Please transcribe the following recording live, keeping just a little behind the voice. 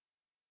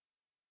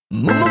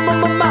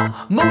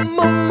Mmmm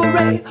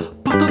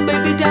put the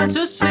baby down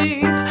to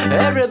sleep.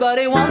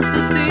 Everybody wants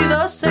to see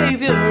the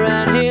Saviour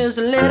and his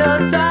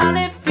little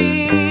tiny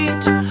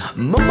feet.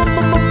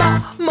 Mmmm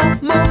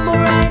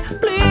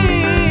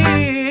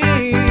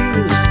please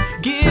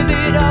give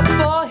it up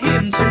for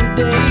him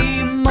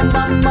today.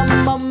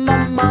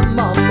 Mmmm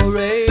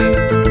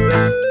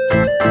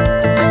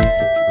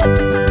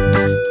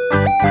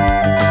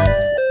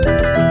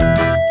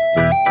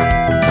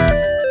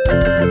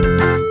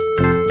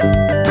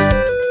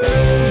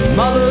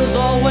Mothers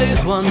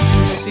always want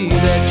to see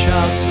their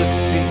child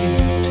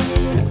succeed.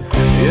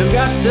 You've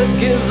got to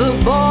give the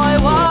boy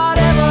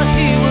whatever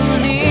he will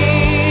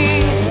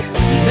need.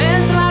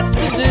 There's lots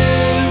to do,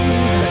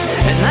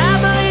 and I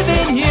believe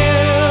in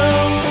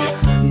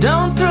you.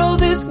 Don't throw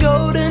this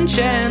golden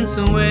chance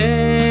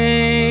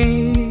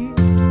away.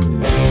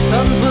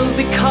 Sons will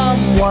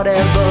become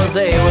whatever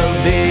they will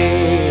be,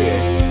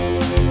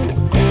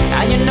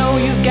 and you know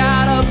you've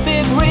got a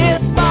big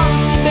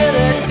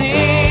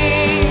responsibility.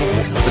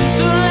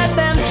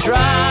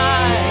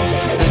 Try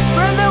and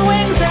spread their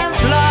wings and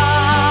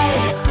fly.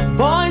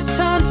 Boys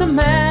turn to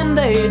men,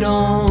 they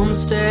don't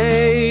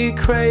stay.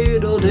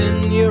 Cradled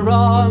in your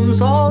arms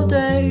all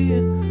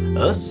day,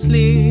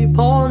 asleep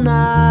all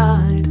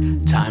night.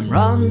 Time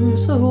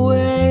runs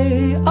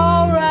away,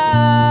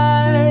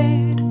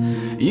 alright.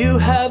 You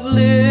have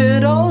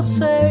little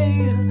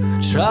say,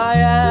 try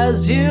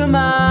as you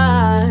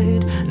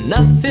might.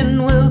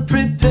 Nothing will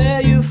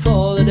prepare you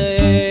for the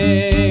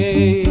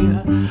day.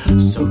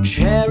 So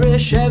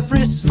cherish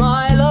every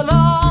smile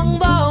along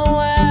the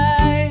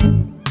way.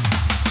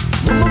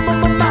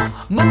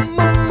 Mmmm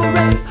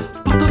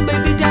put the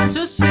baby down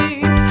to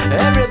sleep.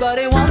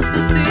 Everybody wants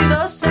to see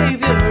the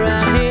Saviour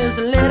and his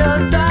little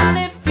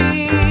tiny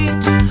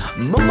feet.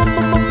 Mmmm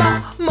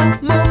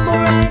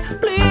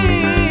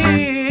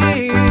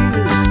please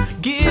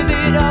give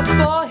it up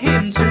for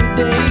him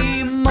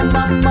today.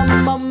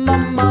 Mmmm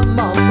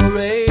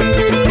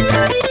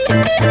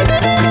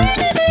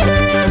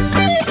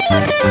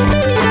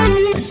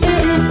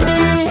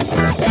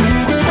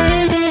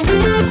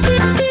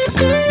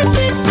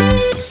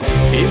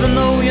Even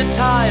though you're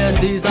tired,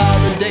 these are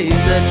the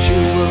days that you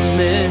will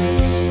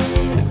miss.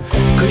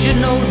 'Cause you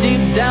know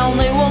deep down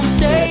they won't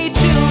stay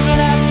children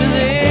after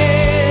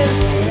this.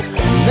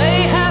 They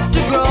have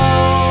to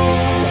grow,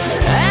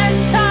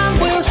 and time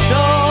will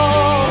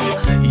show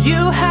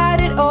you had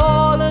it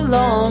all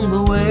along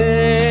the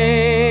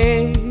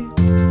way.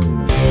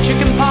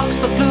 Chicken pox,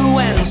 the flu,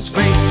 and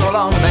scrapes all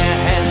on their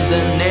hands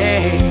and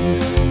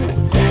knees.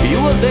 You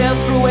were there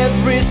through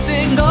every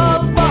single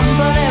bump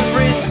and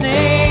every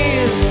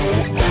sneeze.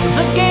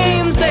 The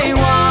games they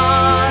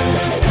won,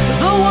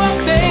 the work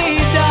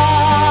they've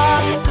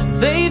done.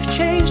 They've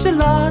changed a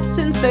lot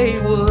since they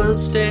would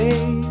stay.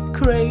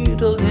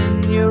 Cradled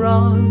in your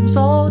arms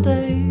all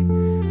day,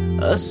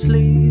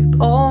 asleep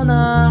all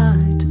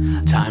night.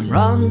 Time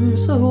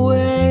runs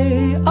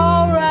away,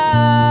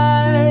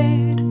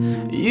 alright.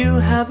 You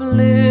have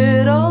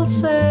little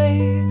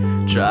say,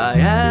 try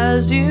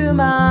as you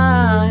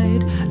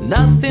might.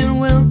 Nothing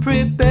will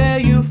prepare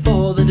you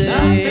for the day.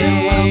 Nothing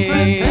will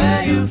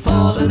prepare you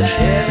for the day. So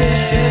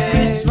cherish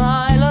every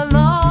smile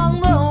along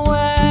the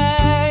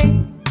way.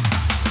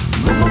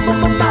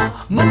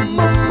 Mmmm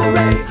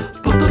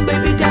put the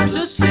baby down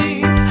to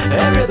sleep.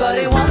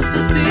 Everybody wants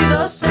to see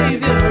the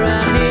Saviour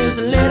and his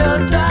little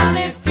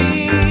tiny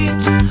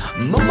feet.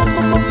 Mmmm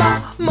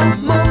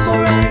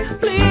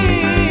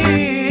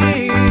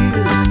please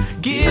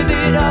give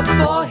it up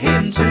for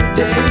him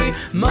today.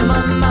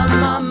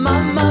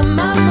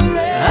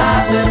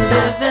 I've been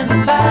living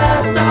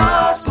fast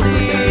or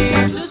sleep.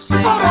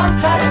 Hold on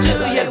tight to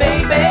you,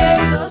 baby.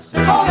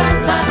 Hold on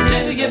tight to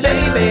you,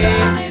 baby.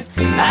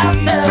 I'll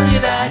tell you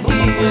that he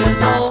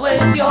is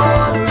always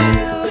yours to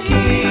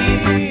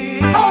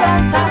keep. Hold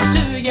on tight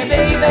to you,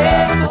 baby.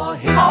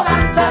 Hold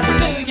on tight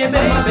to you,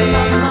 baby.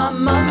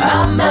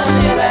 I'll tell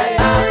you that